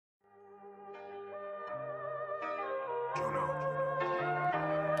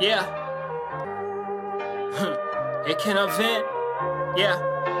Yeah. It can vent. Yeah.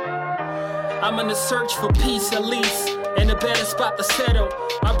 I'm in the search for peace at least, and a better spot to settle.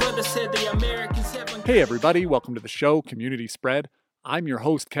 My brother said the Americans haven't. Hey everybody, welcome to the show, Community Spread. I'm your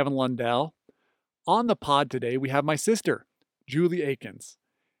host, Kevin Lundell. On the pod today, we have my sister, Julie Akins.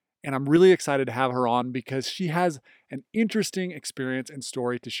 And I'm really excited to have her on because she has an interesting experience and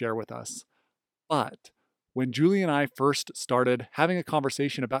story to share with us. But when Julie and I first started having a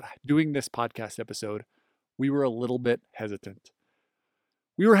conversation about doing this podcast episode, we were a little bit hesitant.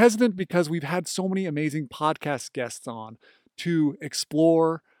 We were hesitant because we've had so many amazing podcast guests on to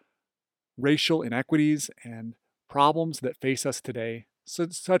explore racial inequities and problems that face us today.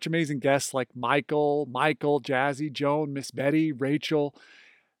 Such amazing guests like Michael, Jazzy, Joan, Miss Betty, Rachel,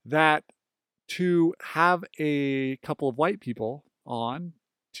 that to have a couple of white people on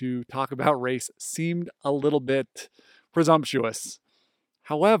to talk about race seemed a little bit presumptuous.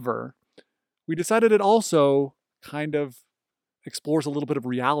 However, we decided it also kind of explores a little bit of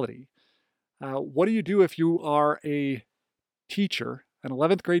reality. What do you do if you are a teacher, an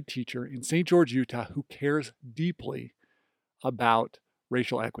 11th grade teacher in St. George, Utah, who cares deeply about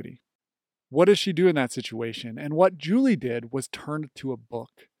racial equity? What does she do in that situation? And what Julie did was turn to a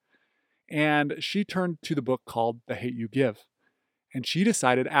book. And she turned to the book called The Hate U Give. And she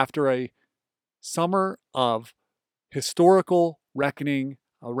decided after a summer of historical reckoning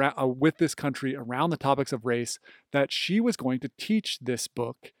with this country around the topics of race that she was going to teach this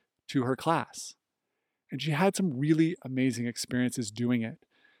book to her class. And she had some really amazing experiences doing it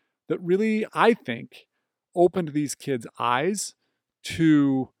that really, I think, opened these kids' eyes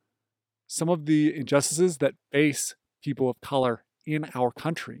to some of the injustices that face people of color in our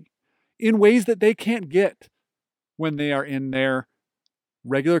country in ways that they can't get when they are in their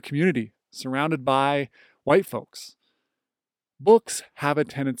regular community surrounded by white folks. Books have a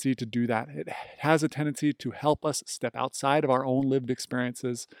tendency to do that. It has a tendency to help us step outside of our own lived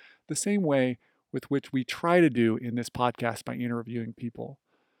experiences the same way with which we try to do in this podcast by interviewing people.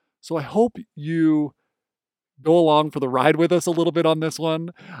 So I hope you go along for the ride with us a little bit on this one.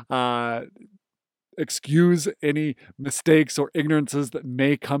 Excuse any mistakes or ignorances that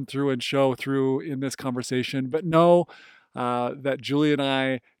may come through and show through in this conversation, but know that Julie and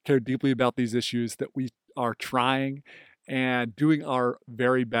I care deeply about these issues, that we are trying and doing our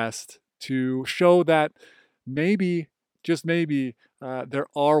very best to show that maybe, just maybe, there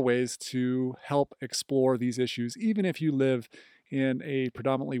are ways to help explore these issues, even if you live in a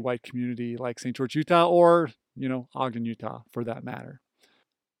predominantly white community like St. George, Utah, or, Ogden, Utah, for that matter.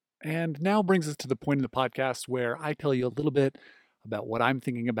 And now brings us to the point in the podcast where I tell you a little bit about what I'm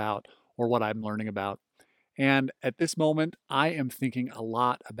thinking about or what I'm learning about. And at this moment, I am thinking a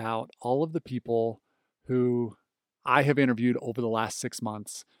lot about all of the people who I have interviewed over the last 6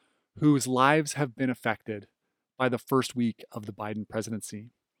 months whose lives have been affected by the first week of the Biden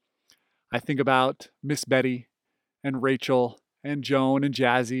presidency. I think about Miss Betty and Rachel and Joan and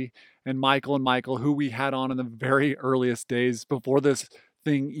Jazzy and Michael, who we had on in the very earliest days before this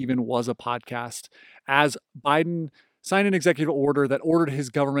thing even was a podcast, as Biden signed an executive order that ordered his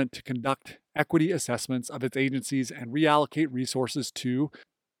government to conduct equity assessments of its agencies and reallocate resources to,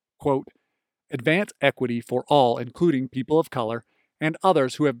 quote, advance equity for all, including people of color and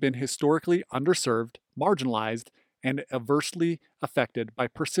others who have been historically underserved, marginalized, and adversely affected by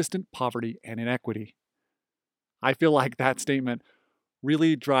persistent poverty and inequity. I feel like that statement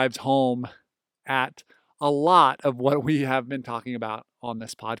really drives home at a lot of what we have been talking about on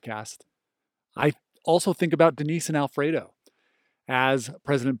this podcast. I also think about Denise and Alfredo as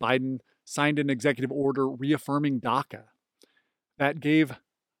President Biden signed an executive order reaffirming DACA that gave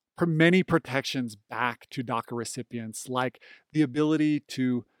many protections back to DACA recipients, like the ability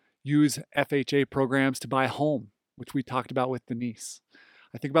to use FHA programs to buy a home, which we talked about with Denise.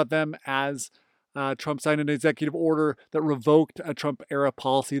 I think about them as Trump signed an executive order that revoked a Trump-era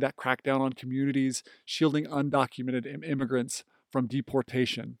policy that cracked down on communities shielding undocumented immigrants from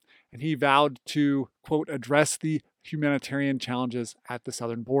deportation. And he vowed to, quote, address the humanitarian challenges at the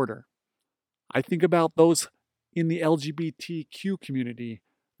southern border. I think about those in the LGBTQ community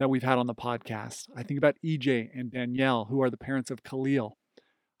that we've had on the podcast. I think about EJ and Danielle, who are the parents of Khalil.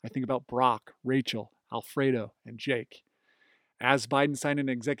 I think about Brock, Rachel, Alfredo, and Jake. As Biden signed an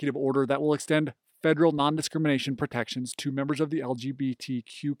executive order that will extend federal non-discrimination protections to members of the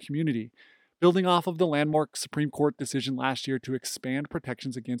LGBTQ community, building off of the landmark Supreme Court decision last year to expand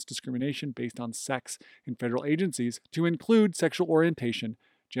protections against discrimination based on sex in federal agencies to include sexual orientation,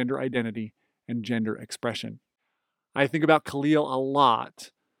 gender identity, and gender expression. I think about Khalil a lot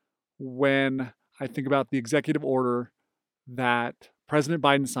when I think about the executive order that President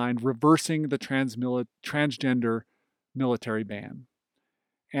Biden signed reversing the transgender military ban.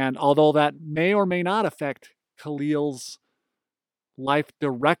 And although that may or may not affect Khalil's life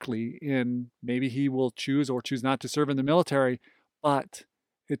directly, in maybe he will choose or choose not to serve in the military, but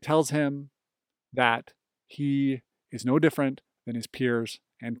it tells him that he is no different than his peers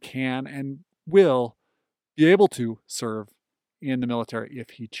and can and will be able to serve in the military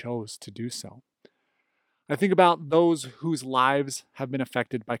if he chose to do so. I think about those whose lives have been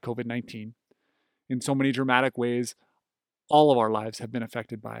affected by COVID-19 in so many dramatic ways. All of our lives have been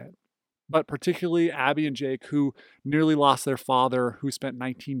affected by it, but particularly Abby and Jake, who nearly lost their father, who spent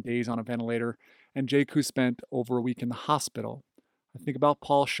 19 days on a ventilator, and Jake, who spent over a week in the hospital. I think about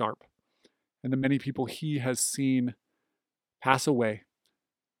Paul Sharp and the many people he has seen pass away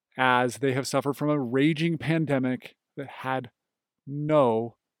as they have suffered from a raging pandemic that had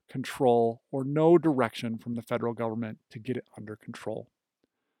no control or no direction from the federal government to get it under control.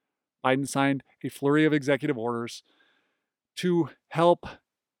 Biden signed a flurry of executive orders to help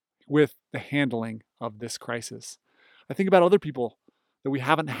with the handling of this crisis. I think about other people that we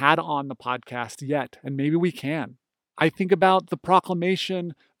haven't had on the podcast yet, and maybe we can. I think about the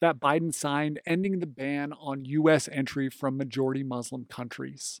proclamation that Biden signed ending the ban on U.S. entry from majority Muslim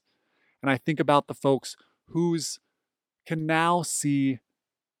countries. And I think about the folks whose can now see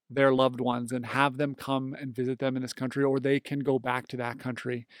their loved ones and have them come and visit them in this country, or they can go back to that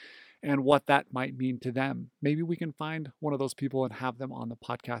country, and what that might mean to them. Maybe we can find one of those people and have them on the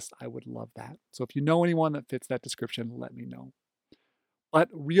podcast. I would love that. So if you know anyone that fits that description, let me know. But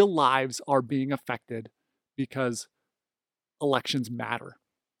real lives are being affected because elections matter.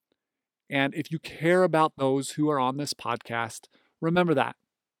 And if you care about those who are on this podcast, remember that.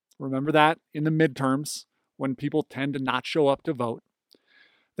 Remember that in the midterms, when people tend to not show up to vote,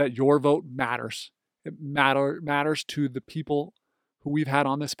 that your vote matters. It matters to the people who we've had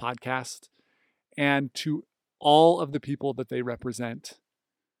on this podcast and to all of the people that they represent.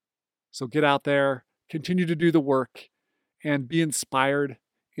 So get out there, continue to do the work, and be inspired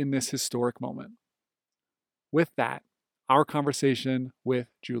in this historic moment. With that, our conversation with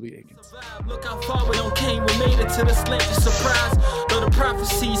Julie Akins. Look how far we don't came, we made it to the slant of surprise. Though the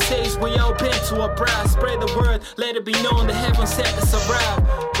prophecy says we all been to a bride. Spread the word, let it be known that heaven sent us arrive.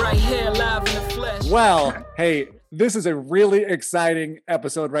 Right here, live in the flesh. Well, hey, this is a really exciting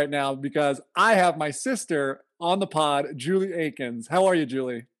episode right now because I have my sister on the pod, Julie Akins. How are you,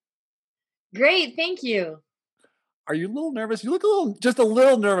 Julie? Great, thank you. Are you a little nervous? You look just a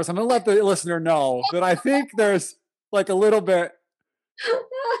little nervous. I'm going to let the listener know that I think there's like a little bit.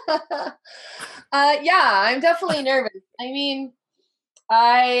 Yeah, I'm definitely nervous. I mean,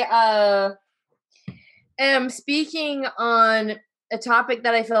 I am speaking on a topic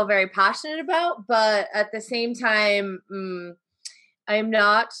that I feel very passionate about, but at the same time, I'm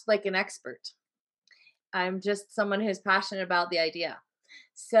not like an expert. I'm just someone who's passionate about the idea.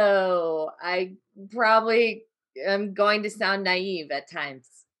 So I probably am going to sound naive at times.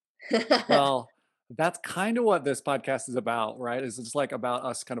 Well, that's kind of what this podcast is about, right? It's just like about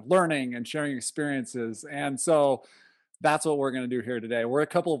us kind of learning and sharing experiences. And so that's what we're going to do here today. We're a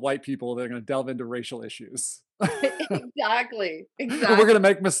couple of white people that are going to delve into racial issues. Exactly. We're going to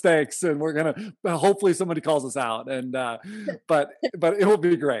make mistakes, and we're going to hopefully somebody calls us out. And but it will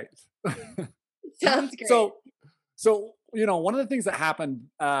be great. Sounds great. So you know, one of the things that happened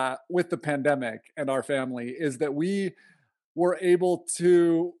with the pandemic and our family is that we were able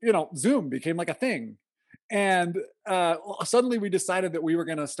to, you know, Zoom became like a thing. And suddenly we decided that we were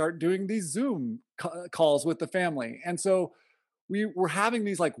going to start doing these Zoom calls with the family. And so we were having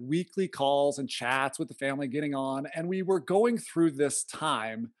these like weekly calls and chats with the family, getting on. And we were going through this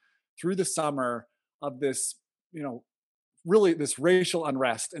time, through the summer of this, you know, really this racial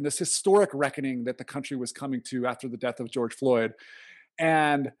unrest and this historic reckoning that the country was coming to after the death of George Floyd.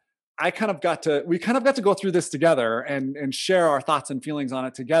 And we kind of got to go through this together and share our thoughts and feelings on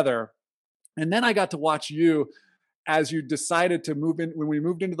it together. And then I got to watch you as you decided to move in. When we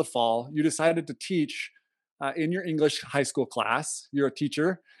moved into the fall, you decided to teach in your English high school class. You're a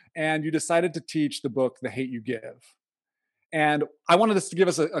teacher, and you decided to teach the book, The Hate You Give. And I wanted us to give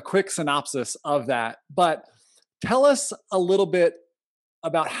us a quick synopsis of that. But tell us a little bit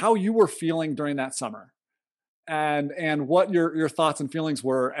about how you were feeling during that summer. And what your thoughts and feelings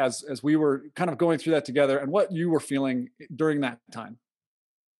were as we were kind of going through that together, and what you were feeling during that time.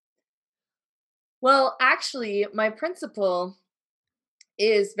 Well, actually, my principal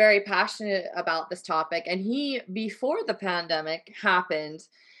is very passionate about this topic, and he, before the pandemic happened,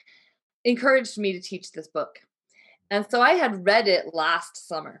 encouraged me to teach this book. And so I had read it last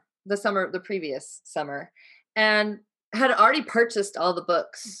summer, the previous summer. And had already purchased all the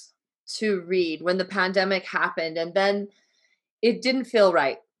books to read when the pandemic happened, and then it didn't feel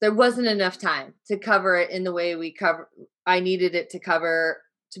right. There wasn't enough time to cover it in the way I needed it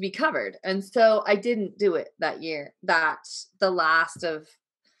to be covered. And so I didn't do it that year. That's the last of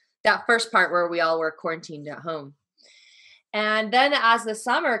that first part where we all were quarantined at home. And then as the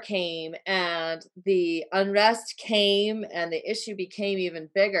summer came and the unrest came and the issue became even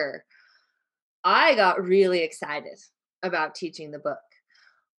bigger, I got really excited about teaching the book.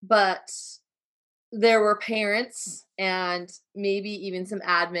 But there were parents and maybe even some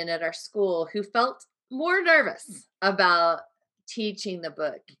admin at our school who felt more nervous about teaching the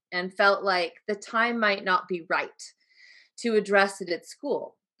book and felt like the time might not be right to address it at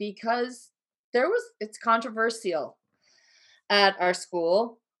school because it's controversial at our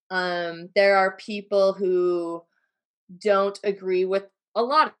school. There are people who don't agree with a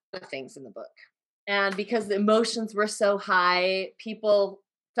lot of things in the book. And because the emotions were so high, people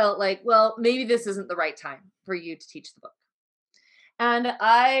felt like, well, maybe this isn't the right time for you to teach the book. And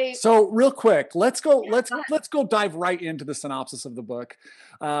So real quick, let's go dive right into the synopsis of the book.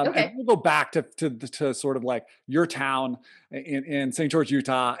 Okay. And we'll go back to sort of like your town in St. George,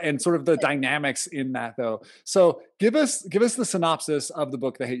 Utah, and sort of the dynamics in that though. So give us the synopsis of the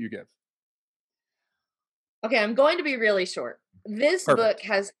book, The Hate U Give. Okay, I'm going to be really short. This Perfect. book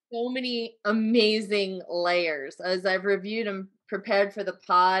has so many amazing layers. As I've reviewed and prepared for the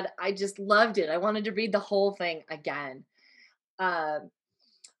pod, I just loved it. I wanted to read the whole thing again.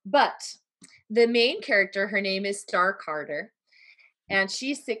 But the main character, her name is Star Carter, and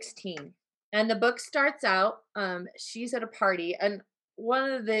she's 16. And the book starts out, she's at a party. And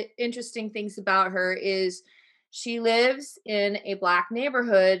one of the interesting things about her is she lives in a Black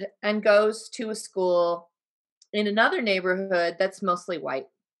neighborhood and goes to a school in another neighborhood that's mostly white.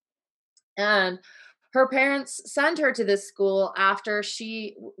 And her parents send her to this school after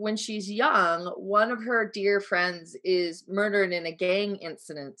when she's young, one of her dear friends is murdered in a gang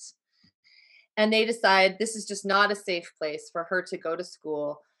incident. And they decide this is just not a safe place for her to go to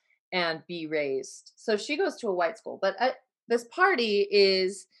school and be raised. So she goes to a white school. But this party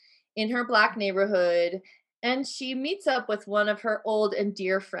is in her Black neighborhood, and she meets up with one of her old and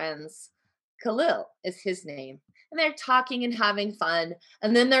dear friends. Khalil is his name. And they're talking and having fun.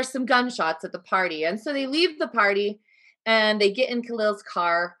 And then there's some gunshots at the party. And so they leave the party and they get in Khalil's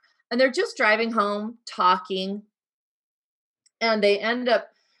car and they're just driving home, talking. And they end up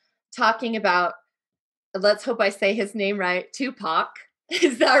talking about, let's hope I say his name right, Tupac.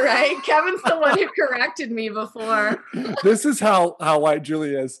 Is that right? Kevin's the one who corrected me before. This is how white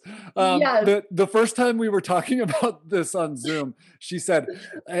Julie is. Yes. The first time we were talking about this on Zoom, she said,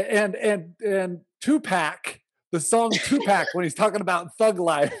 and Tupac, the song Tupac, when he's talking about thug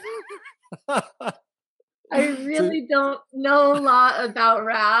life. I really don't know a lot about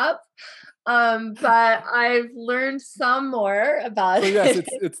rap, but I've learned some more about it. Yes,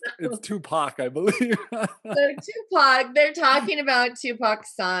 it's Tupac, I believe. So Tupac, they're talking about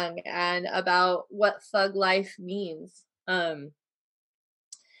Tupac's song and about what thug life means,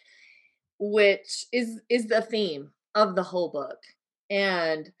 which is the theme of the whole book,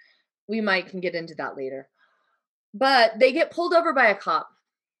 and we can get into that later. But they get pulled over by a cop,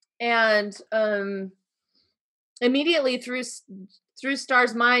 and immediately through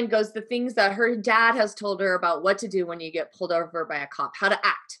Star's mind goes the things that her dad has told her about what to do when you get pulled over by a cop, how to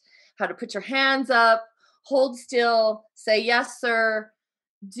act, how to put your hands up, hold still, say yes sir,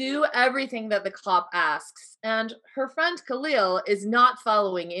 do everything that the cop asks. And her friend Khalil is not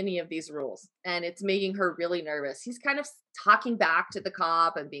following any of these rules, and it's making her really nervous. He's kind of talking back to the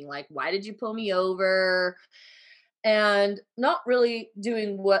cop and being like, why did you pull me over? And not really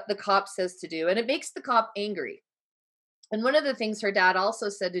doing what the cop says to do. And it makes the cop angry. And one of the things her dad also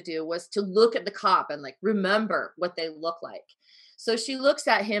said to do was to look at the cop and like remember what they look like. So she looks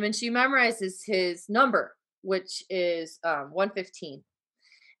at him and she memorizes his number, which is 115.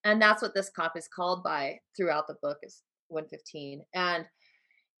 And that's what this cop is called by throughout the book, is 115. And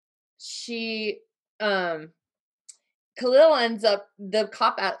the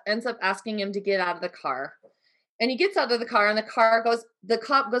cop ends up asking him to get out of the car. And he gets out of the car and the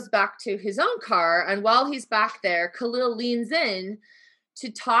cop goes back to his own car. And while he's back there, Khalil leans in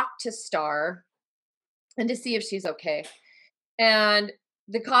to talk to Star and to see if she's okay. And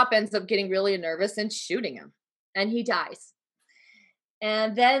the cop ends up getting really nervous and shooting him, and he dies.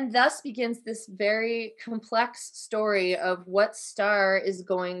 And then thus begins this very complex story of what Star is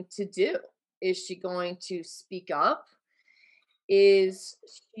going to do. Is she going to speak up? Is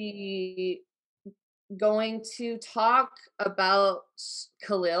she going to talk about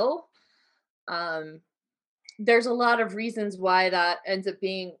Khalil? there's a lot of reasons why that ends up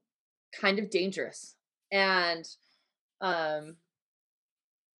being kind of dangerous. And um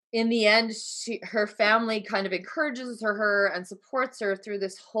in the end, her family kind of encourages her and supports her through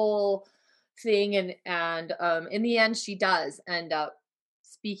this whole thing, and in the end she does end up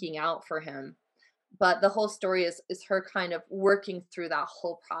speaking out for him. But the whole story is her kind of working through that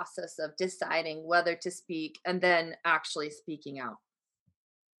whole process of deciding whether to speak and then actually speaking out.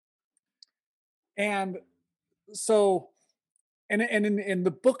 And so, and in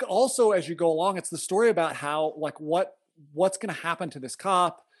the book also, as you go along, it's the story about how, like, what's going to happen to this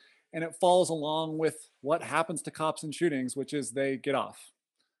cop, and it follows along with what happens to cops in shootings, which is they get off.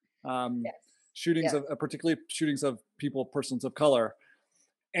 Um, Yes. shootings Yes. of particularly shootings of people, persons of color.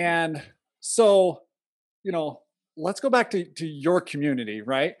 And so, let's go back to your community,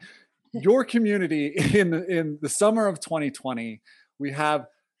 right? Your community in the summer of 2020, we have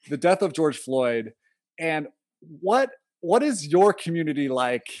the death of George Floyd. And what is your community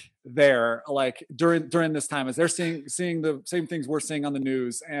like there, like during this time, as they're seeing the same things we're seeing on the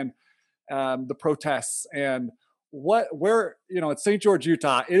news, and the protests, and where it's St. George,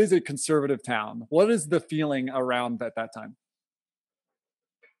 Utah. It is a conservative town. What is the feeling around at that time?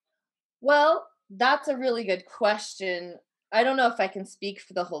 Well, that's a really good question. I don't know if I can speak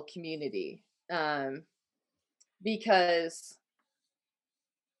for the whole community, because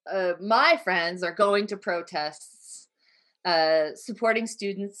my friends are going to protests, supporting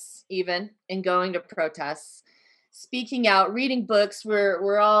students, even, and going to protests, speaking out, reading books.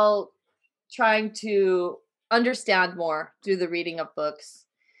 We're all trying to understand more through the reading of books,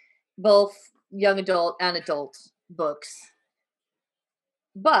 both young adult and adult books.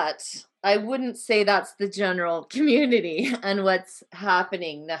 But I wouldn't say that's the general community and what's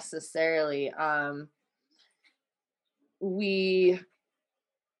happening necessarily. We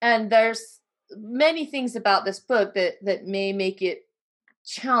and there's many things about this book that may make it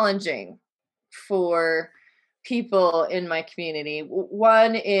challenging for people in my community.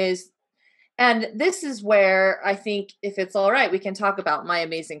 One is, and this is where I think, if it's all right, we can talk about my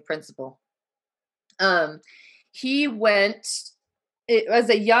amazing principal. He went, as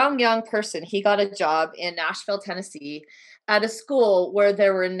a young person, he got a job in Nashville, Tennessee, at a school where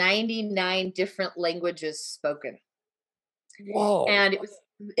there were 99 different languages spoken. Whoa. And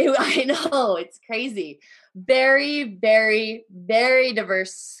I know, it's crazy. Very, very, very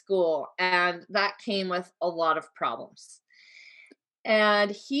diverse school. And that came with a lot of problems.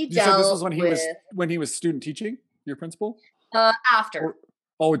 And he You said dealt this was with when he was student teaching, your principal? After.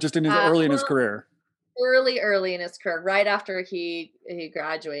 Just in his early in his career. Early in his career, right after he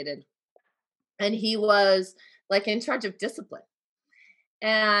graduated. And he was like in charge of discipline.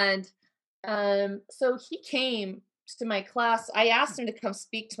 And so he came to my class. I asked him to come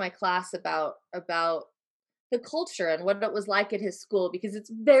speak to my class about the culture and what it was like at his school, because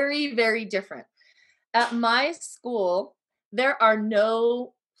it's very, very different. At my school, there are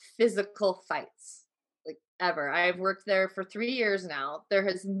no physical fights, like, ever. I've worked there for 3 years now. There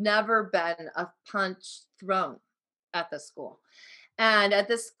has never been a punch thrown at the school. And at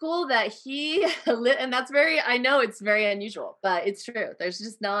the school that he and that's I know it's very unusual, but it's true. There's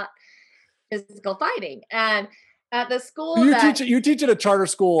just not physical fighting. And at the school you teach at a charter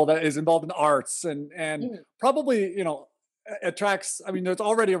school that is involved in arts, and probably, attracts, I mean, there's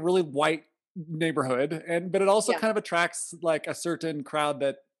already a really white neighborhood, but it also kind of attracts like a certain crowd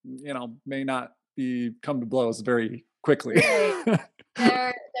that, may not come to blows very quickly. Right.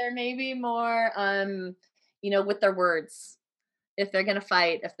 There may be more, with their words. If they're gonna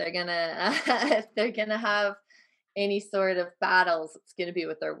fight, if they're gonna have any sort of battles, it's gonna be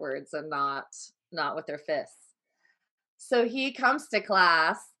with their words and not with their fists. So he comes to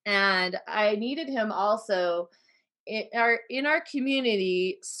class, and I needed him also. In our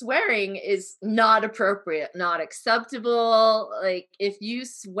community, swearing is not appropriate, not acceptable. Like, if you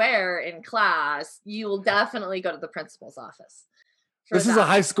swear in class, you will definitely go to the principal's office. This is a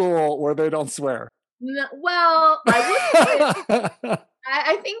high school where they don't swear. No, well, I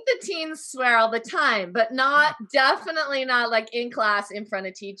think the teens swear all the time, but definitely not like in class in front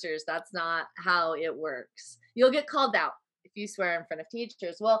of teachers. That's not how it works. You'll get called out if you swear in front of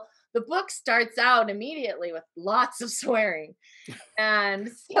teachers. Well, the book starts out immediately with lots of swearing. And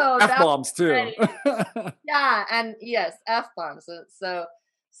so F-bombs too. Yeah, and yes, F-bombs. So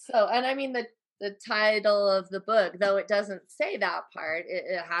and I mean the title of the book, though it doesn't say that part,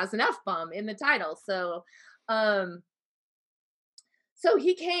 it has an F-bomb in the title. So so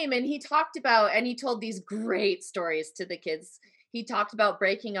he came and he talked about, and he told these great stories to the kids. He talked about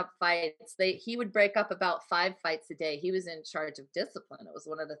breaking up fights. He would break up about 5 fights a day. He was in charge of discipline. It was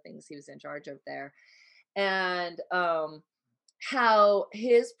one of the things he was in charge of there. and how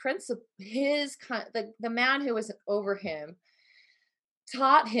his principal, the man who was over him,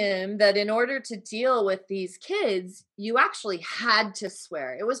 taught him that in order to deal with these kids, you actually had to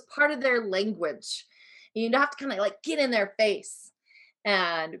swear. It was part of their language. You'd have to kind of like get in their face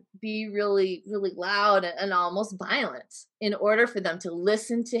and be really, really loud and almost violent in order for them to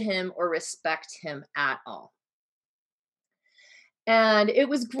listen to him or respect him at all. And it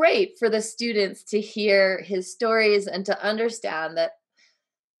was great for the students to hear his stories and to understand that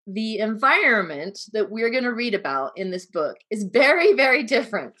the environment that we're going to read about in this book is very, very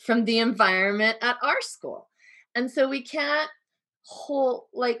different from the environment at our school. And so we can't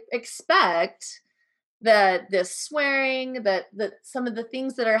expect that this swearing, that some of the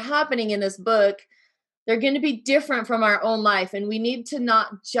things that are happening in this book, they're going to be different from our own life. And we need to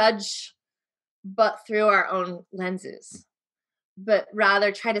not judge but through our own lenses, but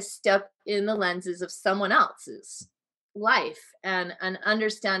rather try to step in the lenses of someone else's life and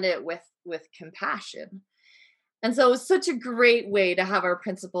understand it with compassion. And so it was such a great way to have our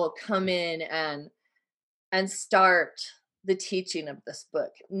principal come in and start the teaching of this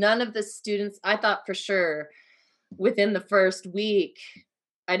book. None of the students, I thought for sure within the first week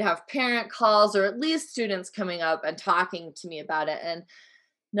I'd have parent calls or at least students coming up and talking to me about it, and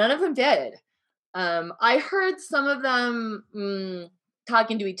none of them did. I heard some of them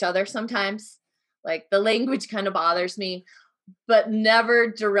talking to each other sometimes. Like the language kind of bothers me, but never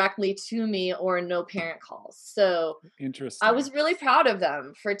directly to me or no parent calls. So interesting. I was really proud of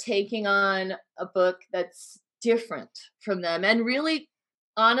them for taking on a book that's different from them and really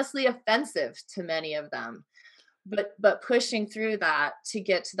honestly offensive to many of them, but pushing through that to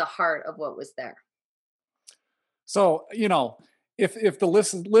get to the heart of what was there. So, if the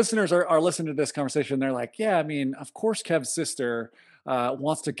listeners are listening to this conversation, they're like, yeah, I mean, of course, Kev's sister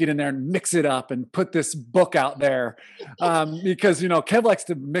wants to get in there and mix it up and put this book out there because, Kev likes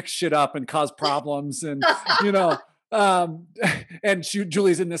to mix shit up and cause problems and, and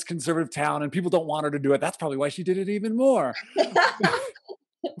Julie's in this conservative town and people don't want her to do it. That's probably why she did it even more.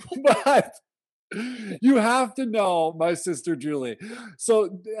 But you have to know my sister, Julie.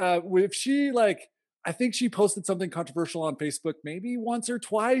 So if she I think she posted something controversial on Facebook maybe once or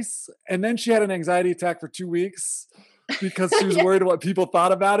twice. And then she had an anxiety attack for 2 weeks because she was worried what people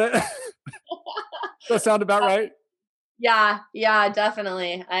thought about it. Does that sound about right? Yeah,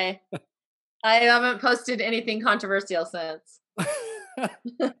 definitely. I haven't posted anything controversial since.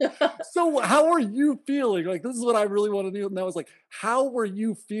 So how are you feeling? This is what I really want to know is how were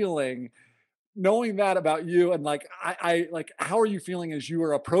you feeling knowing that about you? And how are you feeling as you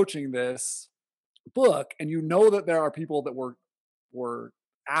were approaching this book and that there are people that were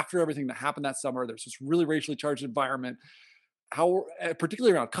after everything that happened that summer? There's this really racially charged environment, how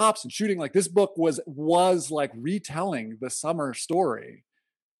particularly around cops and shooting, this book was like retelling the summer story.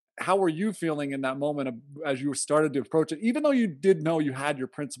 How were you feeling in that moment as you started to approach it, even though you did know you had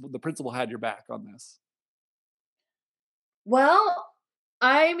the principal had your back on this? Well,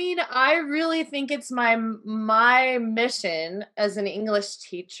 I mean, I really think it's my mission as an English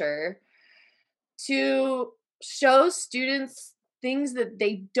teacher to show students things that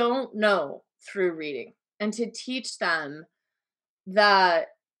they don't know through reading and to teach them that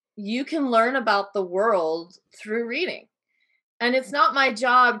you can learn about the world through reading. And it's not my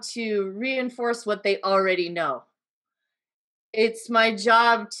job to reinforce what they already know. It's my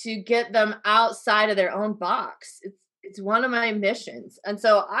job to get them outside of their own box. It's one of my missions. And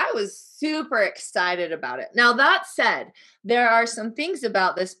so I was super excited about it. Now, that said, there are some things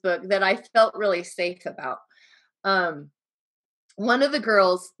about this book that I felt really safe about. One of the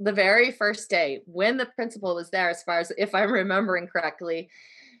girls, the very first day when the principal was there, as far as if I'm remembering correctly,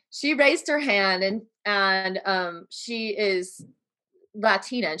 she raised her hand and she is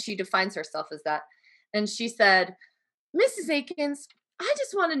Latina and she defines herself as that. And she said, "Mrs. Akins, I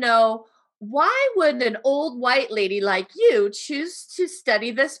just want to know, why would an old white lady like you choose to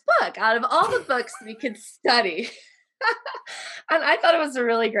study this book out of all the books we could study?" And I thought it was a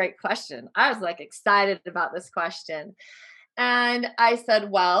really great question. I was excited about this question. And I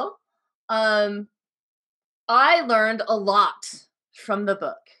said, well, I learned a lot from the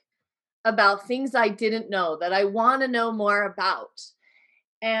book about things I didn't know that I want to know more about.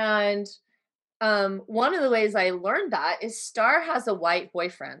 And one of the ways I learned that is Star has a white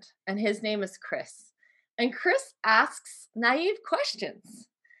boyfriend and his name is Chris. And Chris asks naive questions.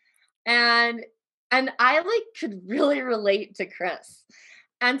 And I could really relate to Chris.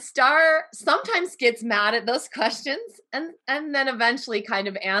 And Star sometimes gets mad at those questions and then eventually kind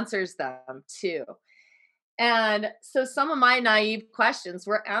of answers them too. And so some of my naive questions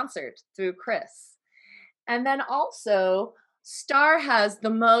were answered through Chris. And then also, Star has the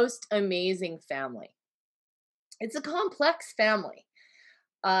most amazing family. It's a complex family.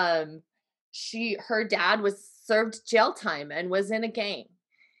 Um, her dad was served jail time and was in a gang.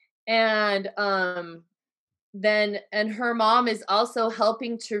 And and her mom is also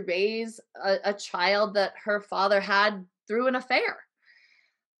helping to raise a child that her father had through an affair.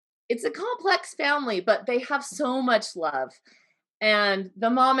 It's a complex family, but they have so much love. And the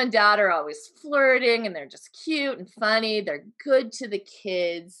mom and dad are always flirting and they're just cute and funny. They're good to the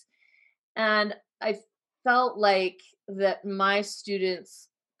kids. And I felt like that my students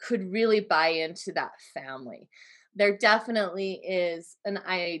could really buy into that family. There definitely is an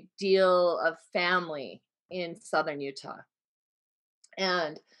ideal of family in Southern Utah.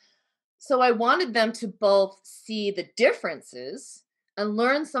 And so I wanted them to both see the differences and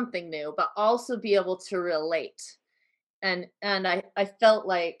learn something new, but also be able to relate. And I felt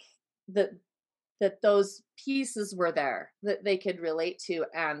like that those pieces were there that they could relate to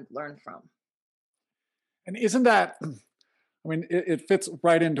and learn from. And isn't that, I mean, it fits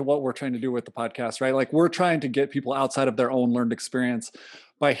right into what we're trying to do with the podcast, right? Like we're trying to get people outside of their own learned experience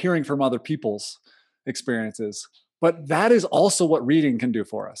by hearing from other people's experiences. But that is also what reading can do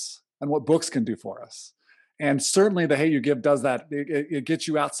for us and what books can do for us. And certainly the Hey You Give does that. It gets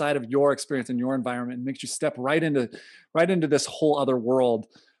you outside of your experience and your environment and makes you step right into this whole other world.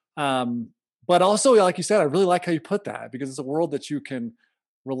 But also, like you said, I really like how you put that because it's a world that you can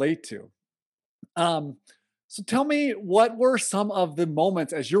relate to. So tell me, what were some of the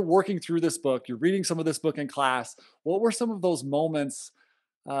moments as you're working through this book, you're reading some of this book in class, what were some of those moments,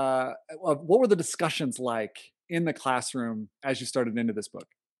 what were the discussions like in the classroom as you started into this book?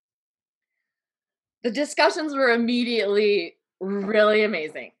 The discussions were immediately really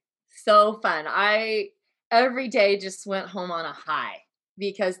amazing. So fun. I every day just went home on a high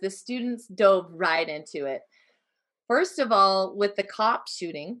because the students dove right into it. First of all, with the cop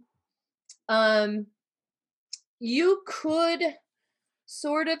shooting, um, you could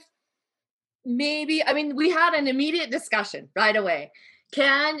sort of maybe, I mean, we had an immediate discussion right away.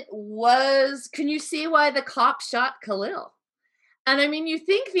 Can you see why the cop shot Khalil? And I mean, you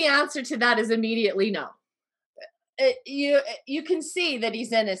think the answer to that is immediately no. You can see that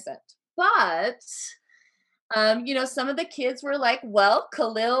he's innocent, but some of the kids were like, "Well,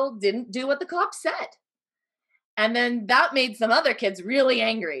 Khalil didn't do what the cop said," and then that made some other kids really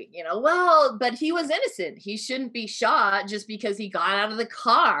angry. Well, but he was innocent. He shouldn't be shot just because he got out of the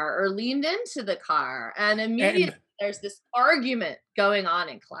car or leaned into the car. And immediately there's this argument going on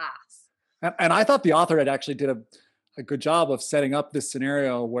in class. And I thought the author had actually did a good job of setting up this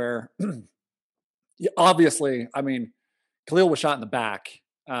scenario where obviously, I mean, Khalil was shot in the back.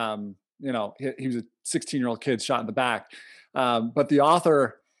 He was a 16-year-old kid shot in the back. But the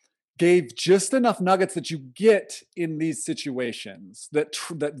author gave just enough nuggets that you get in these situations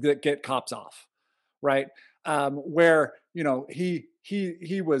that get cops off, right? Where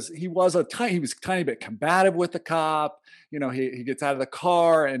he was a tiny bit combative with the cop. He gets out of the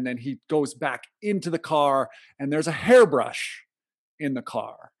car and then he goes back into the car and there's a hairbrush in the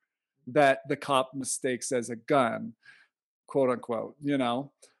car that the cop mistakes as a gun, quote unquote.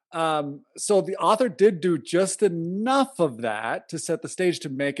 So the author did do just enough of that to set the stage to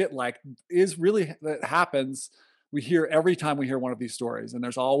make it like that happens. We hear every time we hear one of these stories, and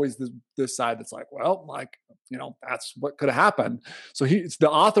there's always this side that's like, well, like, that's what could have happened. So the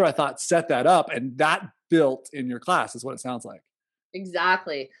author, I thought, set that up, and that built in your class is what it sounds like.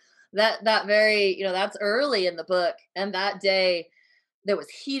 Exactly. That very, that's early in the book. And that day there was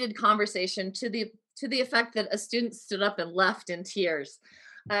heated conversation to the effect that a student stood up and left in tears.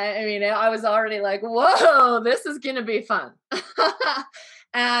 I mean, I was already like, whoa, this is going to be fun.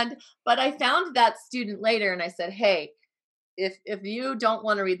 But I found that student later and I said, hey, if you don't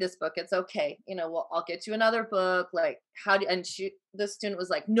want to read this book, it's okay. Well, I'll get you another book. Like, the student was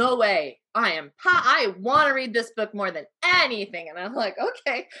like, no way. I want to read this book more than anything. And I'm like,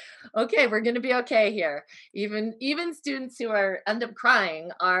 okay, we're going to be okay here. Even students who end up crying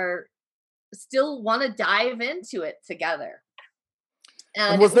are still want to dive into it together.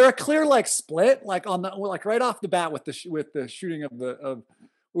 And was there a clear split on the right off the bat with the shooting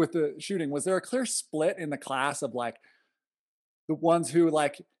with the shooting? Was there a clear split in the class of the ones who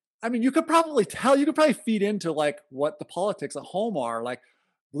I mean, you could probably feed into what the politics at home are,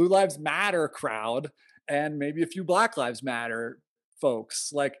 Blue Lives Matter crowd and maybe a few Black Lives Matter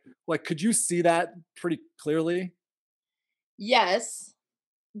folks. Could you see that pretty clearly? Yes,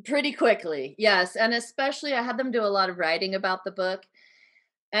 pretty quickly. Yes, and especially I had them do a lot of writing about the book.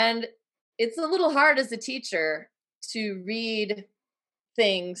 And it's a little hard as a teacher to read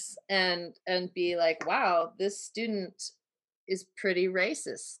things and be like, wow, this student is pretty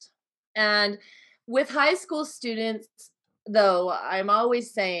racist. And with high school students, though, I'm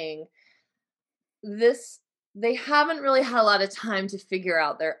always saying this, they haven't really had a lot of time to figure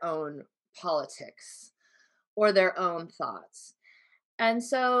out their own politics or their own thoughts. And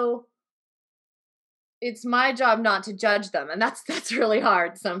so it's my job not to judge them, and that's really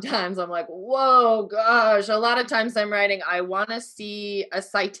hard sometimes. I'm like, "Whoa, gosh." A lot of times I'm writing, "I wanna see a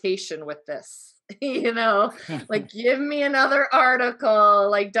citation with this." You know? Like, "Give me another article."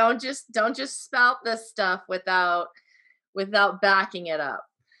 Like, don't just spout this stuff without backing it up.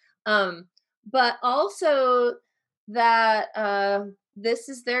 But also that, this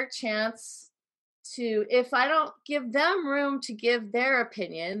is their chance to, if I don't give them room to give their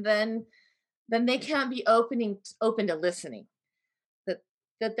opinion, then they can't be open to listening. That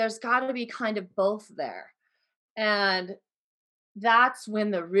that there's got to be kind of both there, and that's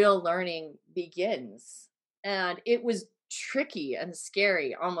when the real learning begins. And it was tricky and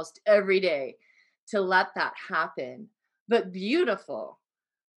scary almost every day to let that happen, but beautiful.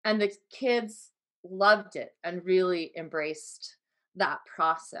 And the kids loved it and really embraced that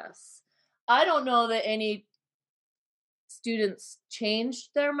process. I don't know that any students changed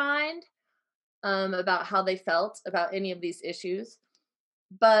their mind about how they felt about any of these issues,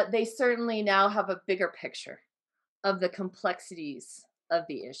 but they certainly now have a bigger picture of the complexities of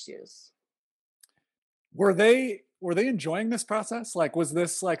the issues. Were they enjoying this process? Like, was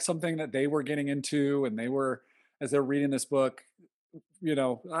this like something that they were getting into, and they were, as they're reading this book,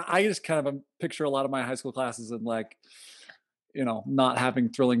 I just kind of picture a lot of my high school classes and like, not having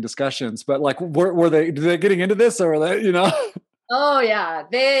thrilling discussions, but like, were they getting into this, or were they? Oh yeah,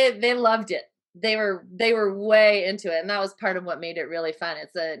 they loved it. They were way into it, and that was part of what made it really fun.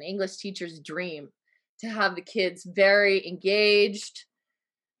 It's an English teacher's dream to have the kids very engaged,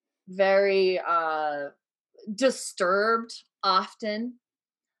 very disturbed often,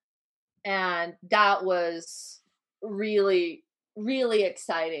 and that was really really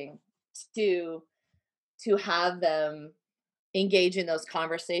exciting to have them engage in those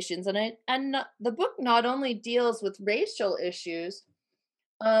conversations. The book not only deals with racial issues,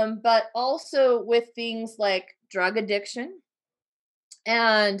 but also with things like drug addiction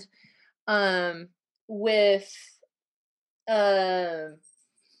and with um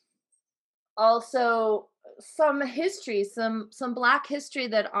also some history, some black history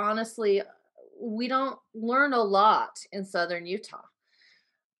that honestly we don't learn a lot in southern Utah.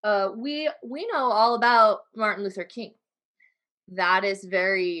 We know all about Martin Luther King. That is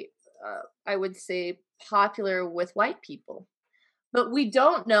very, I would say, popular with white people, but we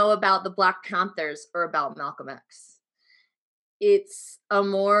don't know about the Black Panthers or about Malcolm X. It's a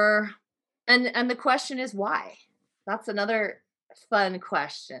more, and the question is why. That's another fun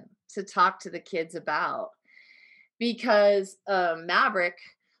question to talk to the kids about, because Maverick,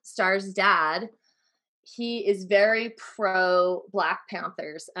 Star's dad, he is very pro Black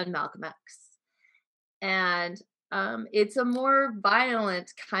Panthers and Malcolm X, and it's a more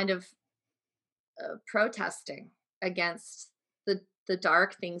violent kind of protesting against the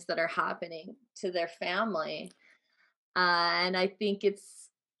dark things that are happening to their family. And I think it's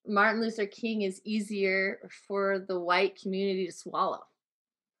Martin Luther King is easier for the white community to swallow.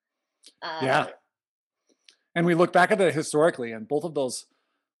 Uh, Yeah. And we look back at it historically, and both of those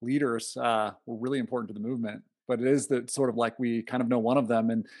leaders were really important to the movement. But it is that sort of like we kind of know one of them,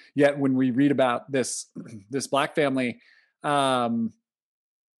 and yet when we read about this this black family, um,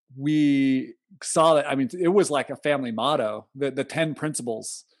 we saw that. I mean, it was like a family motto. The 10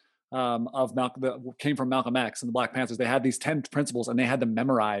 principles of Malcolm that came from Malcolm X and the Black Panthers. They had these 10 principles, and they had them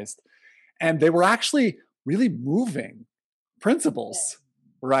memorized, and they were actually really moving principles,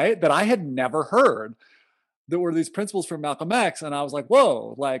 right? That I had never heard. There were these principles from Malcolm X, and I was like,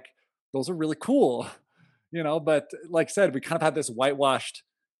 whoa, like those are really cool, But like I said, we kind of had this whitewashed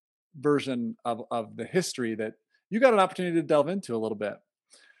version of the history that you got an opportunity to delve into a little bit.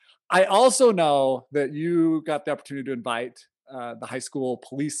 I also know that you got the opportunity to invite the high school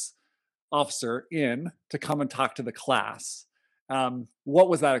police officer in to come and talk to the class. What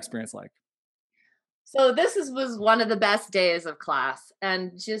was that experience like? so was one of the best days of class,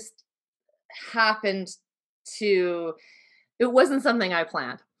 and just happened to, it wasn't something I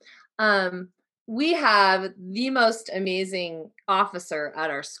planned. Um, we have the most amazing officer at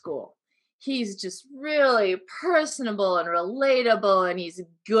our school. He's just really personable and relatable, and he's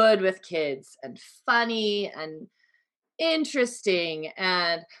good with kids and funny and interesting.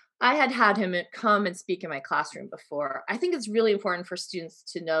 And I had him come and speak in my classroom before. I think it's really important for students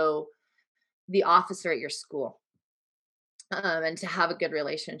to know the officer at your school. and to have a good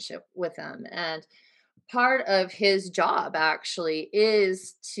relationship with them. And part of his job actually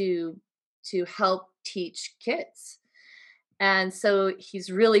is to help teach kids. And so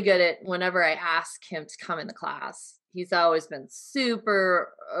he's really good at whenever I ask him to come in the class. He's always been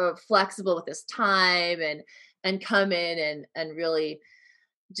super flexible with his time and come in and really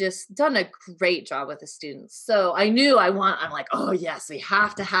just done a great job with the students. So I knew I'm like, oh yes, we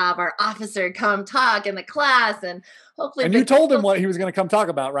have to have our officer come talk in the class, and hopefully. And you told him what he was going to come talk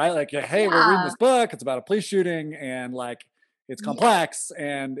about, right? Like, hey, we're reading Yeah, this book. It's about a police shooting, and like, it's yeah, complex,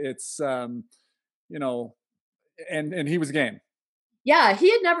 and it's, you know, and he was game. yeah. He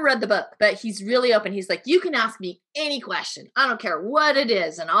had never read the book, but he's really open. He's like, you can ask me any question. I don't care what it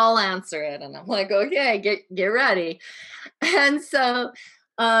is, and I'll answer it. And I'm like, okay, get ready. And so,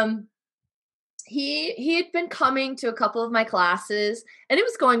 um, he had been coming to a couple of my classes, and it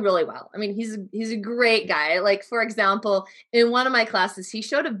was going really well. I mean, he's a great guy. Like, for example, in one of my classes, he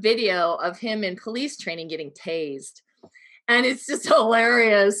showed a video of him in police training getting tased, and it's just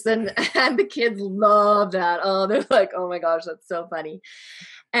hilarious. And the kids love that. Oh, they're like, oh my gosh, that's so funny.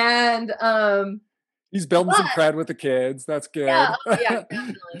 And He's building some but cred with the kids. That's yeah, good. oh yeah,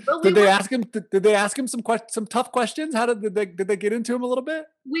 definitely. But Did they ask him? Did they ask him some tough questions? How did they get into him a little bit?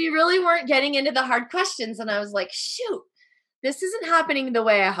 we really weren't getting into the hard questions, and I was like, shoot, this isn't happening the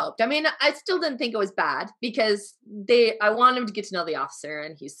way I hoped. I mean, I still didn't think it was bad because I want him to get to know the officer,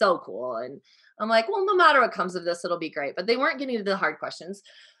 and he's so cool. And I'm like, well, no matter what comes of this, it'll be great. But they weren't getting to the hard questions.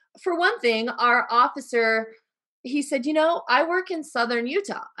 For one thing, our officer, he said, I work in Southern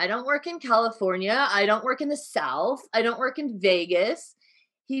Utah. I don't work in California. I don't work in the South. I don't work in Vegas.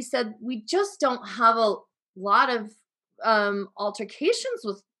 He said, we just don't have a lot of altercations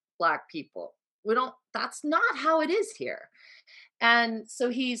with Black people. We don't, that's not how it is here. And so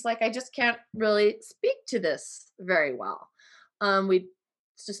he's like, I just can't really speak to this very well.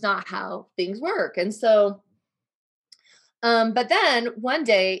 It's just not how things work. And so, but then one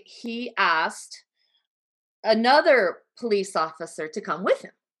day he asked another police officer to come with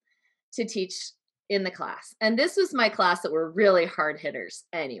him to teach in the class. And this was my class that were really hard hitters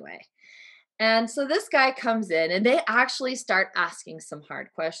anyway. And so this guy comes in, and they actually start asking some hard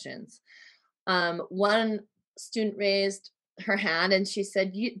questions. One student raised her hand, and she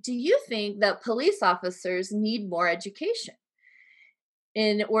said, do you think that police officers need more education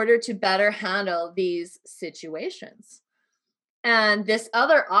in order to better handle these situations? And this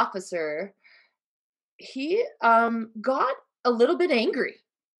other officer, he got a little bit angry,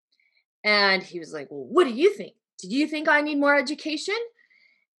 and he was like, well, what do you think? Do you think I need more education?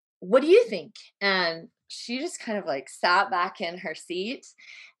 What do you think? And she just kind of like sat back in her seat,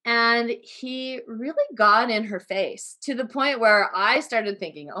 and he really got in her face to the point where I started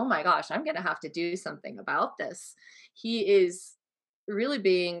thinking, oh my gosh, I'm going to have to do something about this. He is really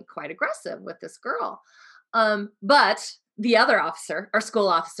being quite aggressive with this girl. But the other officer, our school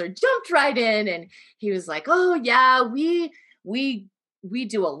officer, jumped right in, and he was like, oh yeah, we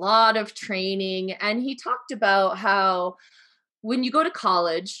do a lot of training. And he talked about how when you go to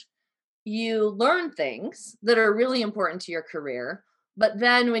college, you learn things that are really important to your career. But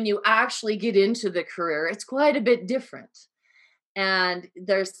then when you actually get into the career, it's quite a bit different. And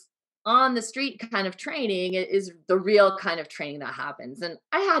there's on the street kind of training is the real kind of training that happens. And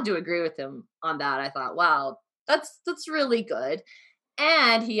I had to agree with him on that. I thought, wow, that's really good.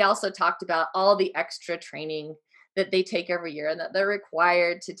 And he also talked about all the extra training that they take every year and that they're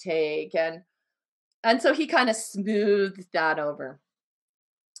required to take. And so he kind of smoothed that over.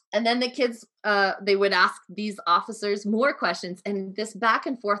 And then the kids, they would ask these officers more questions, and this back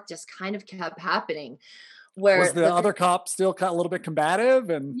and forth just kind of kept happening. Where was the other cop still a little bit combative?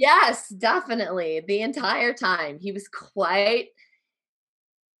 And yes, definitely. The entire time he was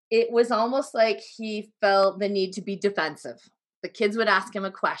it was almost like he felt the need to be defensive. The kids would ask him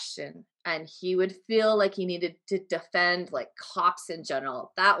a question, and he would feel like he needed to defend like cops in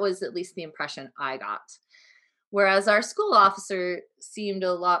general. That was at least the impression I got. Whereas our school officer seemed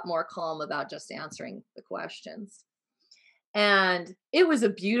a lot more calm about just answering the questions. And it was a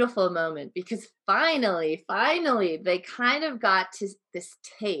beautiful moment because finally, they kind of got to this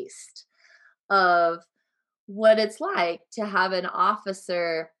taste of what it's like to have an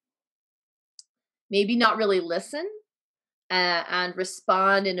officer maybe not really listen and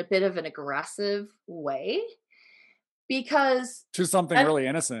respond in a bit of an aggressive way. Because to something really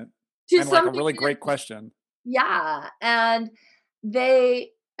innocent and like a really great question. Yeah. And I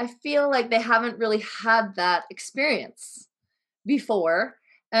feel like they haven't really had that experience before.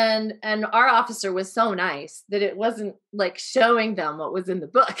 And our officer was so nice that it wasn't like showing them what was in the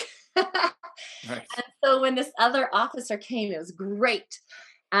book. Right. And So when this other officer came, it was great.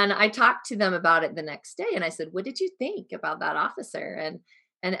 And I talked to them about it the next day and I said, "What did you think about that officer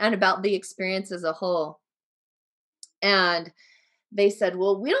and about the experience as a whole?" And they said,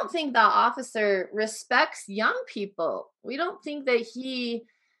 "Well, we don't think that officer respects young people. We don't think that he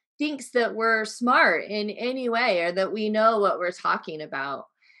thinks that we're smart in any way or that we know what we're talking about."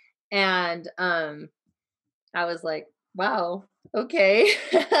 And I was like, "Wow, okay."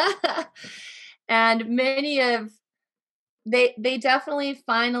 And many of they definitely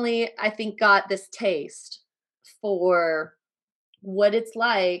finally, I think, got this taste for what it's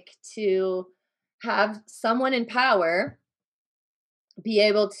like to have someone in power be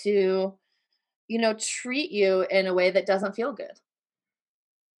able to, treat you in a way that doesn't feel good.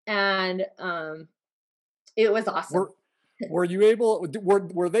 And it was awesome. Were you able?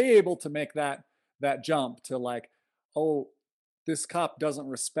 Were they able to make that jump to like, oh, this cop doesn't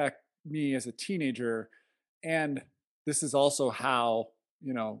respect me as a teenager, and this is also how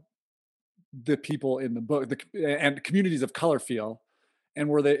the people in the book and communities of color feel, and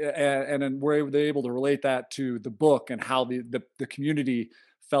were they and then were they able to relate that to the book and how the community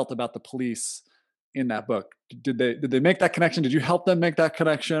felt about the police in that book? Did they make that connection? Did you help them make that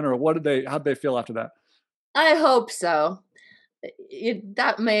connection, or how did they feel after that? I hope so.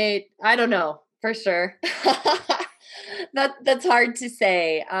 That may, I don't know for sure. That's hard to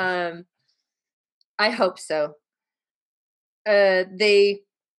say. I hope so. They,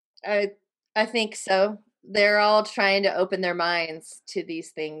 I, I think so. They're all trying to open their minds to these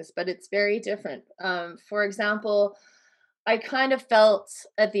things, but it's very different. For example, I kind of felt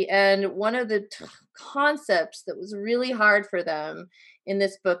at the end one of the concepts that was really hard for them in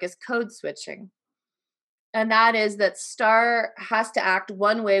this book is code switching. And that is that Star has to act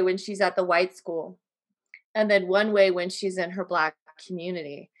one way when she's at the white school and then one way when she's in her black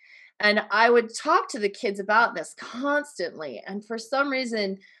community. And I would talk to the kids about this constantly. And for some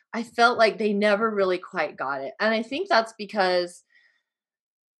reason, I felt like they never really quite got it. And I think that's because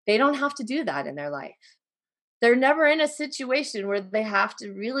they don't have to do that in their life. They're never in a situation where they have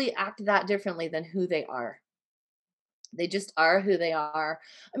to really act that differently than who they are. They just are who they are.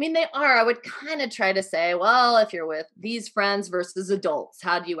 I mean, they are. I would kind of try to say, well, if you're with these friends versus adults,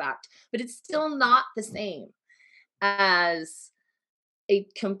 how do you act? But it's still not the same as a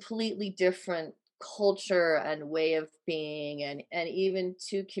completely different culture and way of being, and even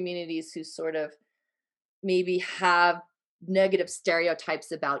two communities who sort of maybe have negative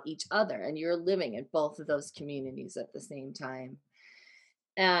stereotypes about each other, and you're living in both of those communities at the same time.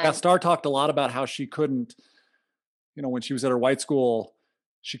 Yeah, And Star talked a lot about how she couldn't, when she was at her white school,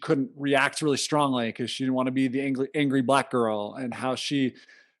 she couldn't react really strongly because she didn't want to be the angry black girl, and how she,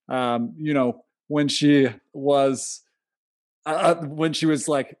 when she was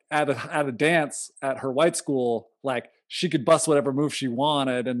like at a dance at her white school, like she could bust whatever move she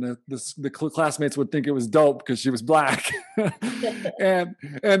wanted, and the classmates would think it was dope because she was black.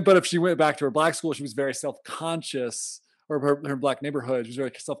 But if she went back to her black school, she was very self-conscious, or her black neighborhood, she was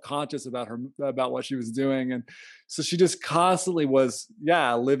very self-conscious about what she was doing, and so she just constantly was,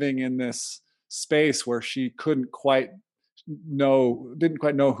 living in this space where she didn't quite know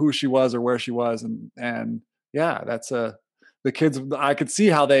who she was or where she was, and that's the kids, I could see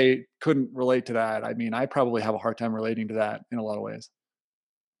how they couldn't relate to that. I mean, I probably have a hard time relating to that in a lot of ways.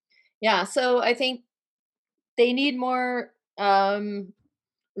 yeah, so I think they need more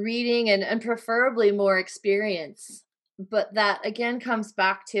reading and preferably more experience. But that again comes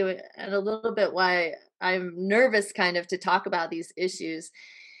back to it, and a little bit why I'm nervous kind of to talk about these issues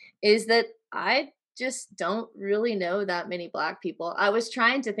is that I just don't really know that many black people. I was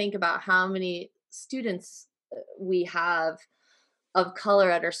trying to think about how many students we have of color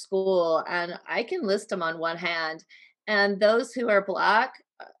at our school, and I can list them on one hand. And those who are black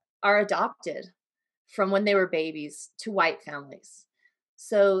are adopted from when they were babies to white families.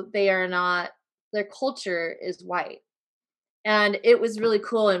 So they are not, their culture is white. And it was really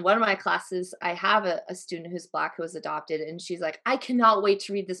cool. In one of my classes, I have a student who's black who was adopted, and she's like, I cannot wait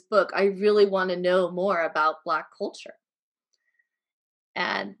to read this book. I really want to know more about black culture.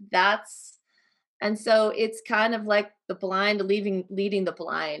 And so it's kind of like the blind leading the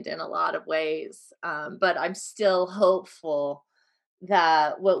blind in a lot of ways. But I'm still hopeful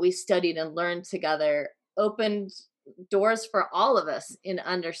that what we studied and learned together opened doors for all of us in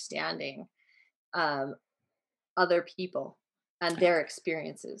understanding other people and their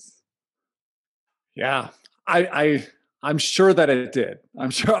experiences. Yeah, I'm sure that it did.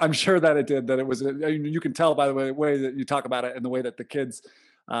 I'm sure that it did. That it was. You can tell by the way that you talk about it and the way that the kids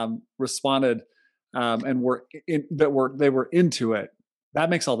responded, and they were into it.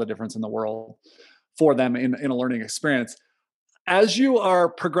 That makes all the difference in the world. for them in a learning experience. As you are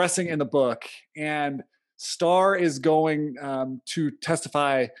progressing in the book and Star is going to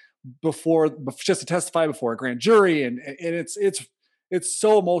testify just to testify before a grand jury, and it's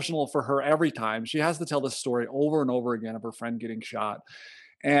so emotional for her every time. She has to tell this story over and over again of her friend getting shot.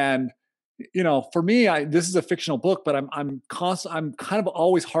 And for me, this is a fictional book, but I'm kind of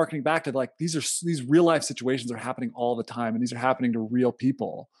always harkening back to like these real life situations are happening all the time, and these are happening to real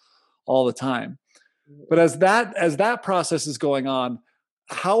people all the time. But as that process is going on,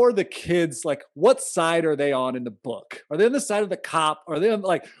 how are the kids, like, what side are they on in the book? Are they on the side of the cop? Are they on,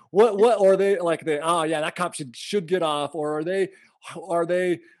 like, what are they like, oh yeah, that cop should get off? Or are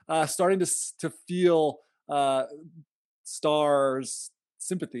they starting to feel Star's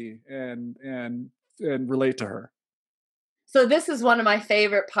sympathy and relate to her? So this is one of my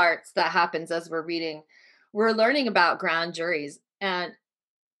favorite parts that happens as we're reading. We're learning about grand juries, and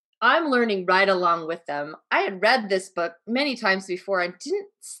I'm learning right along with them. I had read this book many times before and didn't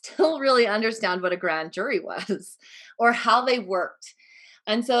still really understand what a grand jury was or how they worked.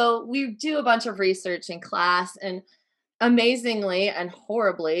 And so we do a bunch of research in class, and amazingly and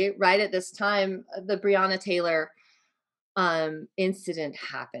horribly, right at this time, the Breonna Taylor incident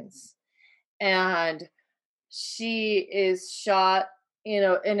happens. And she is shot,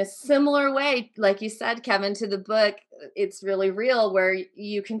 in a similar way, like you said, Kevin, to the book. It's really real, where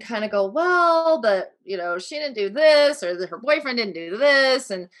you can kind of go, well, but she didn't do this, or her boyfriend didn't do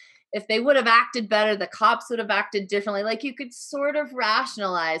this, and if they would have acted better, the cops would have acted differently. Like, you could sort of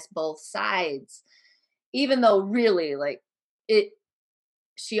rationalize both sides, even though really, like,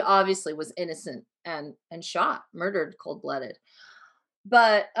 she obviously was innocent and shot, murdered, cold-blooded.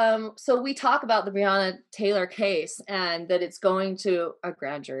 But so we talk about the Breonna Taylor case, and that it's going to a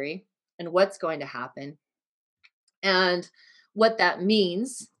grand jury, and what's going to happen, and what that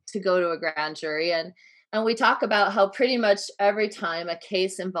means to go to a grand jury. And we talk about how pretty much every time a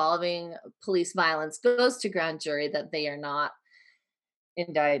case involving police violence goes to grand jury, that they are not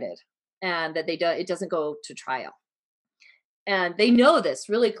indicted, and that it doesn't go to trial. And they know this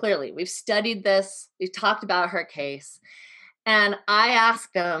really clearly. We've studied this. We've talked about her case. And I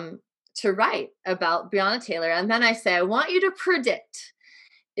ask them to write about Breonna Taylor. And then I say, I want you to predict,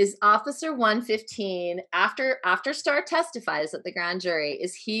 is Officer 115, after Star testifies at the grand jury,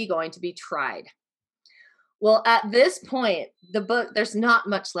 is he going to be tried? Well, at this point, the book, there's not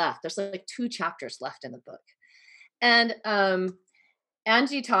much left. There's like 2 chapters left in the book. And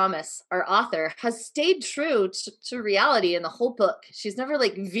Angie Thomas, our author, has stayed true to reality in the whole book. She's never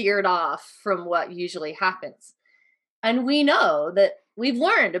like veered off from what usually happens. And we know that we've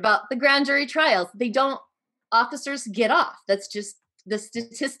learned about the grand jury trials. Officers get off. That's just the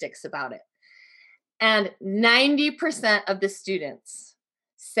statistics about it. And 90% of the students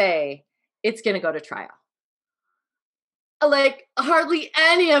say it's going to go to trial. Like, hardly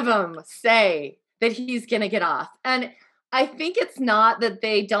any of them say that he's going to get off. And I think it's not that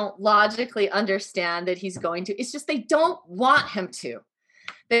they don't logically understand that he's going to. It's just they don't want him to.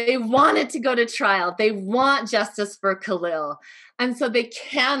 They want it to go to trial. They want justice for Khalil. And so they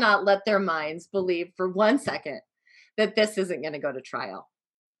cannot let their minds believe for 1 second that this isn't going to go to trial.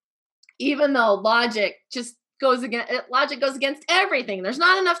 Even though logic goes against everything. There's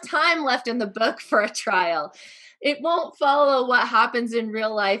not enough time left in the book for a trial. It won't follow what happens in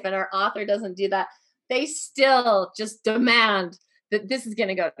real life, and our author doesn't do that. They still just demand that this is going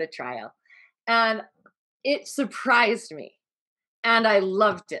to go to trial. And it surprised me. And I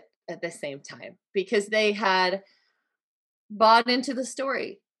loved it at the same time, because they had bought into the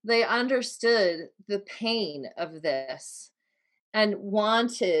story. They understood the pain of this and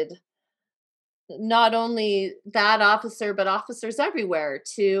wanted not only that officer, but officers everywhere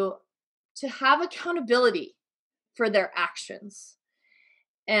to have accountability for their actions.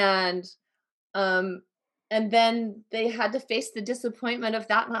 And then they had to face the disappointment of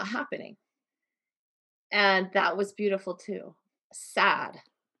that not happening. And that was beautiful too. Sad,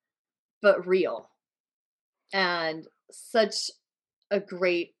 but real. And such a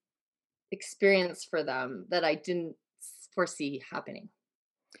great experience for them that I didn't foresee happening.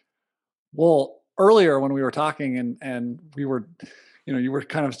 Well, earlier when we were talking and we were, you were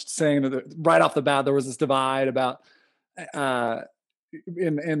kind of saying that right off the bat, there was this divide about,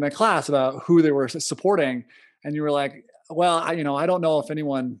 in the class about who they were supporting. And you were like, well, I don't know if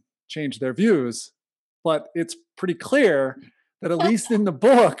anyone changed their views, but it's pretty clear that at least in the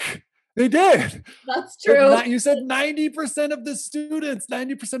book, they did. That's true. You said 90% of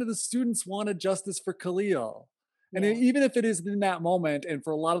the students wanted justice for Khalil. And even if it is in that moment, and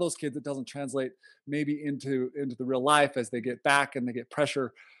for a lot of those kids, it doesn't translate maybe into the real life as they get back and they get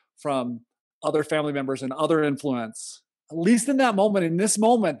pressure from other family members and other influence, at least in that moment, in this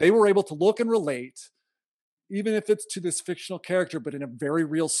moment, they were able to look and relate, even if it's to this fictional character, but in a very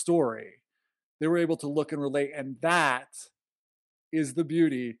real story. They were able to look and relate. And that is the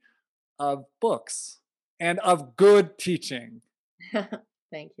beauty of books and of good teaching.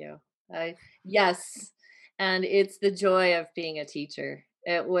 Thank you. Yes. And it's the joy of being a teacher.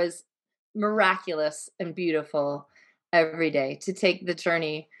 It was miraculous and beautiful every day to take the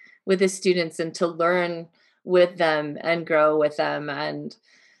journey with the students and to learn with them and grow with them. And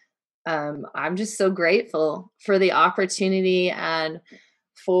I'm just so grateful for the opportunity and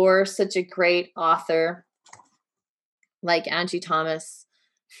for such a great author like Angie Thomas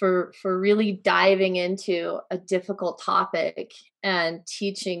for really diving into a difficult topic and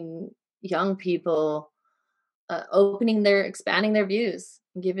teaching young people, expanding their views,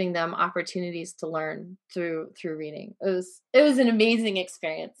 giving them opportunities to learn through reading. It was an amazing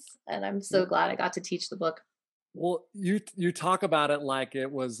experience, and I'm so glad I got to teach the book. Well, you talk about it like it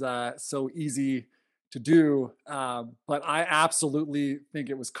was so easy to do, but I absolutely think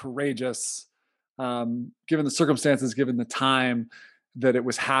it was courageous, given the circumstances, given the time that it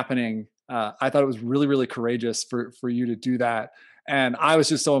was happening. I thought it was really, really courageous for you to do that, and I was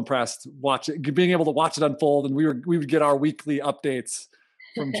just so impressed being able to watch it unfold, and we would get our weekly updates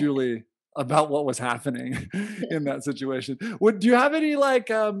from Julie about what was happening in that situation. Do you have any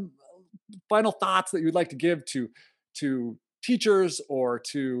final thoughts that you'd like to give to teachers or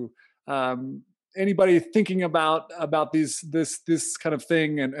to anybody thinking about this kind of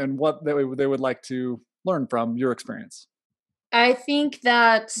thing and what they would like to learn from your experience? I think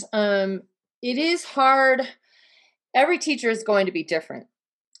that it is hard. Every teacher is going to be different.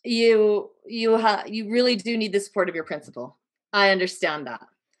 You really do need the support of your principal. I understand that.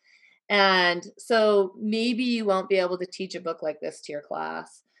 And so maybe you won't be able to teach a book like this to your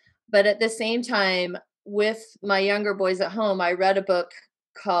class. But at the same time, with my younger boys at home, I read a book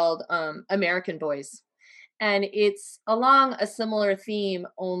called American Boys. And it's along a similar theme,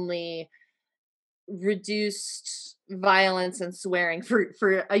 only reduced violence and swearing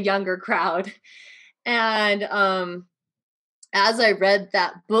for a younger crowd. And as I read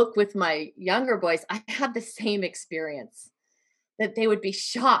that book with my younger boys, I had the same experience, that they would be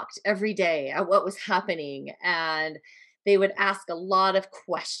shocked every day at what was happening. And they would ask a lot of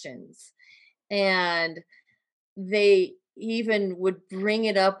questions. And they even would bring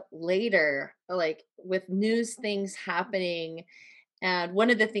it up later, like with news things happening. And one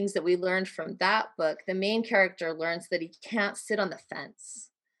of the things that we learned from that book, the main character learns that he can't sit on the fence,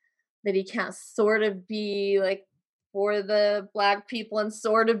 that he can't sort of be like for the Black people and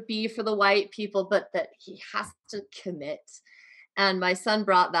sort of be for the white people, but that he has to commit. And my son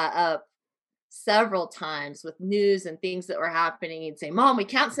brought that up several times with news and things that were happening. He'd say, "Mom, we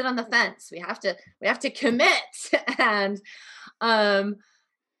can't sit on the fence. We have to commit." And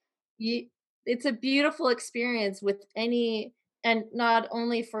it's a beautiful experience with any, and not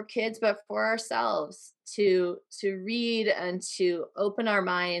only for kids, but for ourselves to read and to open our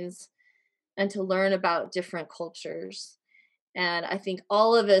minds and to learn about different cultures. And I think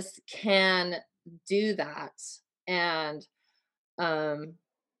all of us can do that. And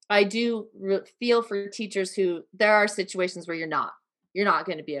I do feel for teachers who there are situations where you're not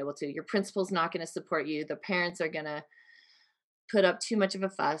going to be able to. Your principal's not going to support you. The parents are going to put up too much of a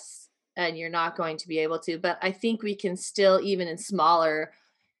fuss, and you're not going to be able to. But I think we can still, even in smaller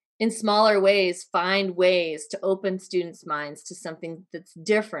ways, find ways to open students' minds to something that's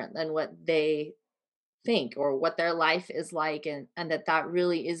different than what they think or what their life is like, and that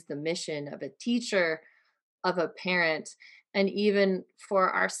really is the mission of a teacher, of a parent, and even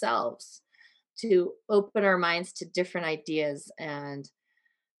for ourselves, to open our minds to different ideas and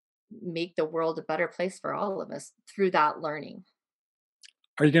make the world a better place for all of us through that learning.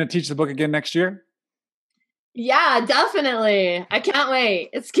 Are you going to teach the book again next year? Yeah, definitely. I can't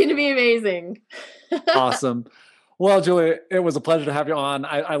wait. It's going to be amazing. Awesome. Well, Julie, it was a pleasure to have you on.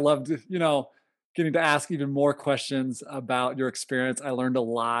 I loved, getting to ask even more questions about your experience. I learned a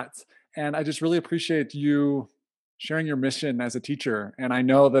lot, and I just really appreciate you sharing your mission as a teacher. And I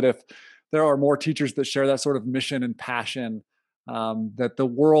know that if there are more teachers that share that sort of mission and passion, that the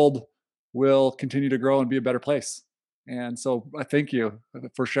world will continue to grow and be a better place. And so I thank you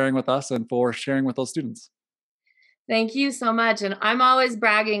for sharing with us and for sharing with those students. Thank you so much. And I'm always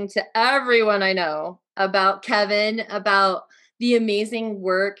bragging to everyone I know about Kevin, about the amazing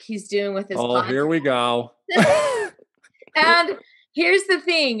work he's doing with his podcast. Here we go. And here's the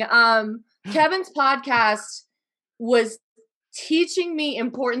thing. Kevin's podcast was teaching me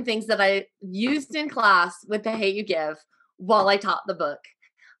important things that I used in class with The Hate U Give while I taught the book.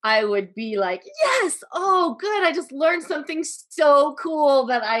 I would be like, yes, oh good, I just learned something so cool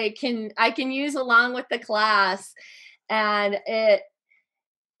that I can use along with the class. And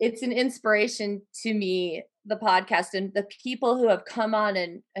it's an inspiration to me, the podcast and the people who have come on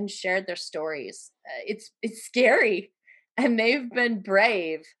and shared their stories. It's scary, and they've been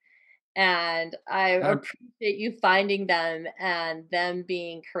brave. And I appreciate you finding them and them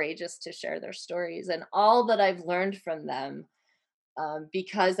being courageous to share their stories and all that I've learned from them,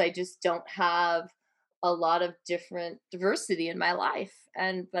 because I just don't have a lot of different diversity in my life.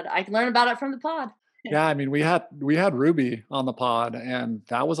 But I can learn about it from the pod. Yeah, I mean, we had Ruby on the pod, and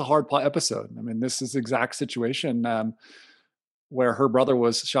that was a hard episode. I mean, this is the exact situation where her brother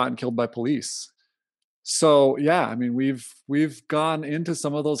was shot and killed by police. So yeah, I mean, we've gone into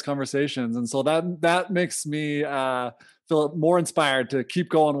some of those conversations, and so that makes me feel more inspired to keep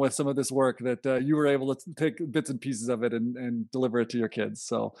going with some of this work that you were able to take bits and pieces of it and deliver it to your kids.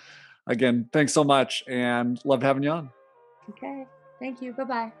 So again, thanks so much, and loved having you on. Okay, thank you.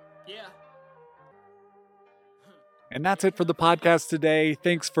 Bye-bye. Yeah. And that's it for the podcast today.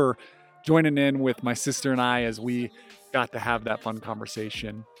 Thanks for joining in with my sister and I as we got to have that fun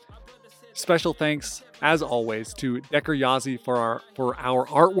conversation. Special thanks, as always, to Decker Yazzie for our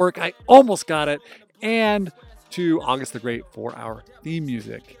artwork. I almost got it. And to August the Great for our theme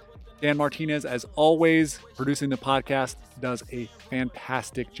music. Dan Martinez, as always, producing the podcast, does a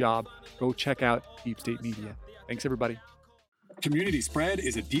fantastic job. Go check out Deep State Media. Thanks, everybody. Community Spread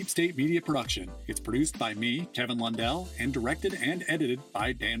is a Deep State Media production. It's produced by me, Kevin Lundell, and directed and edited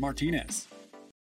by Dan Martinez.